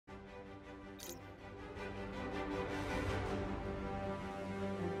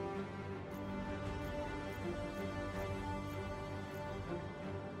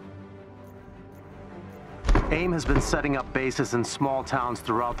AIM has been setting up bases in small towns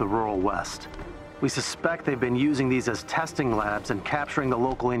throughout the rural West. We suspect they've been using these as testing labs and capturing the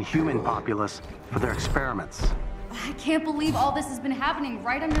local Inhuman populace for their experiments. I can't believe all this has been happening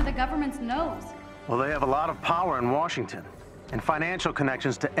right under the government's nose. Well, they have a lot of power in Washington and financial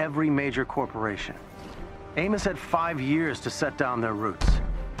connections to every major corporation. AIM has had 5 years to set down their roots.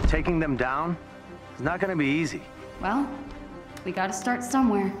 Taking them down is not going to be easy. Well, we gotta start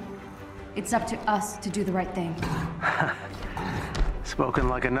somewhere. It's up to us to do the right thing. Spoken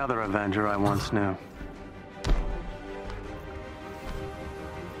like another Avenger I once knew.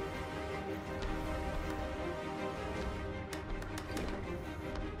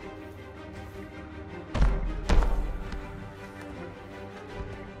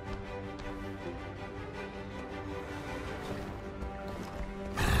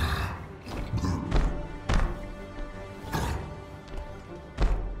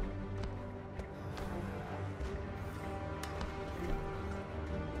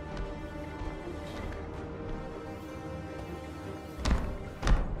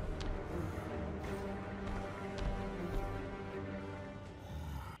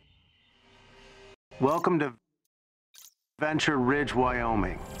 Welcome to Venture Ridge,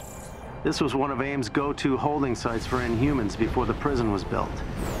 Wyoming. This was one of AIM's go-to holding sites for Inhumans before the prison was built.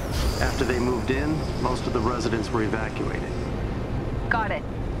 After they moved in, most of the residents were evacuated. Got it.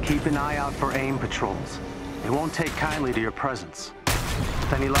 Keep an eye out for AIM patrols. They won't take kindly to your presence.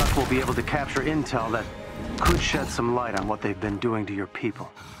 With any luck, we'll be able to capture intel that could shed some light on what they've been doing to your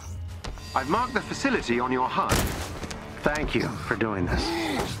people. I've marked the facility on your HUD. Thank you for doing this.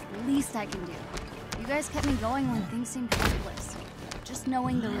 The least I can do. You guys kept me going when things seemed hopeless. Just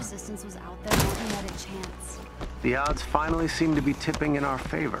knowing the Resistance was out there meant we had a chance. The odds finally seem to be tipping in our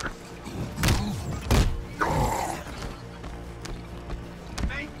favor.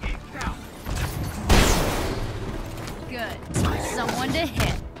 Make it count. Good. Someone to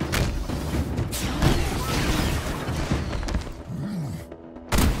hit.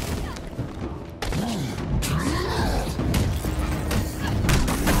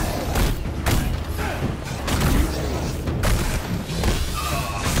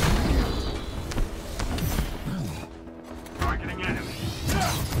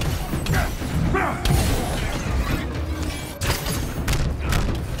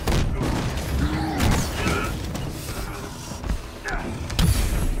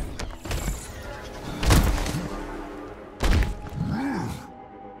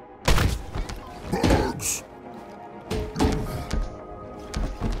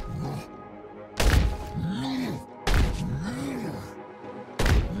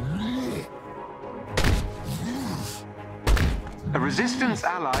 A Resistance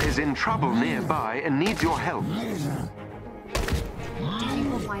ally is in trouble nearby and needs your help. Do you think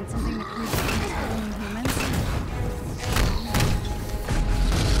we'll find something to prove that he's killing humans?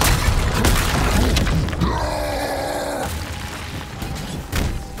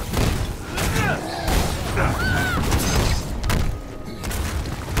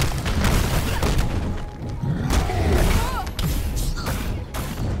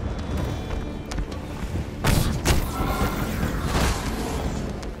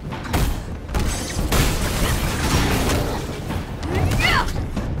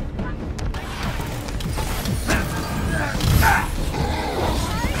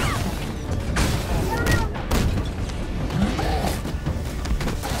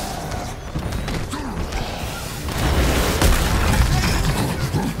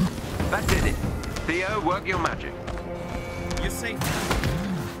 That did it. Theo, work your magic. You're safe.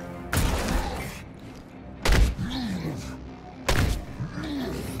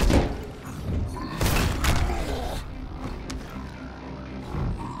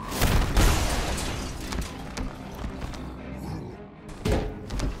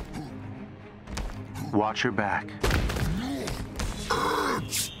 Watch your back.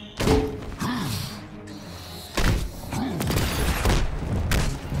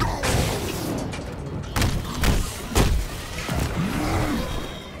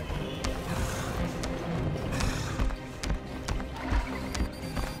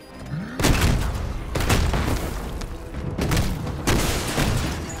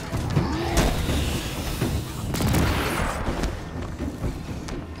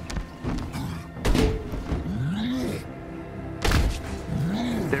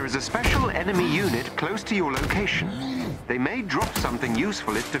 There is a special enemy unit close to your location. They may drop something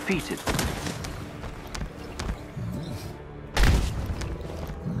useful if defeated.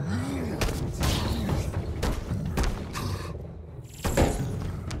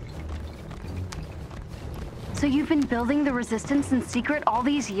 So you've been building the Resistance in secret all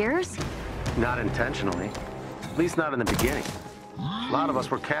these years? Not intentionally. At least not in the beginning. A lot of us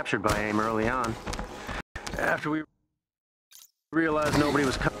were captured by AIM early on. After we realized nobody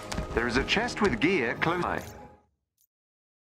was coming. There is a chest with gear close by.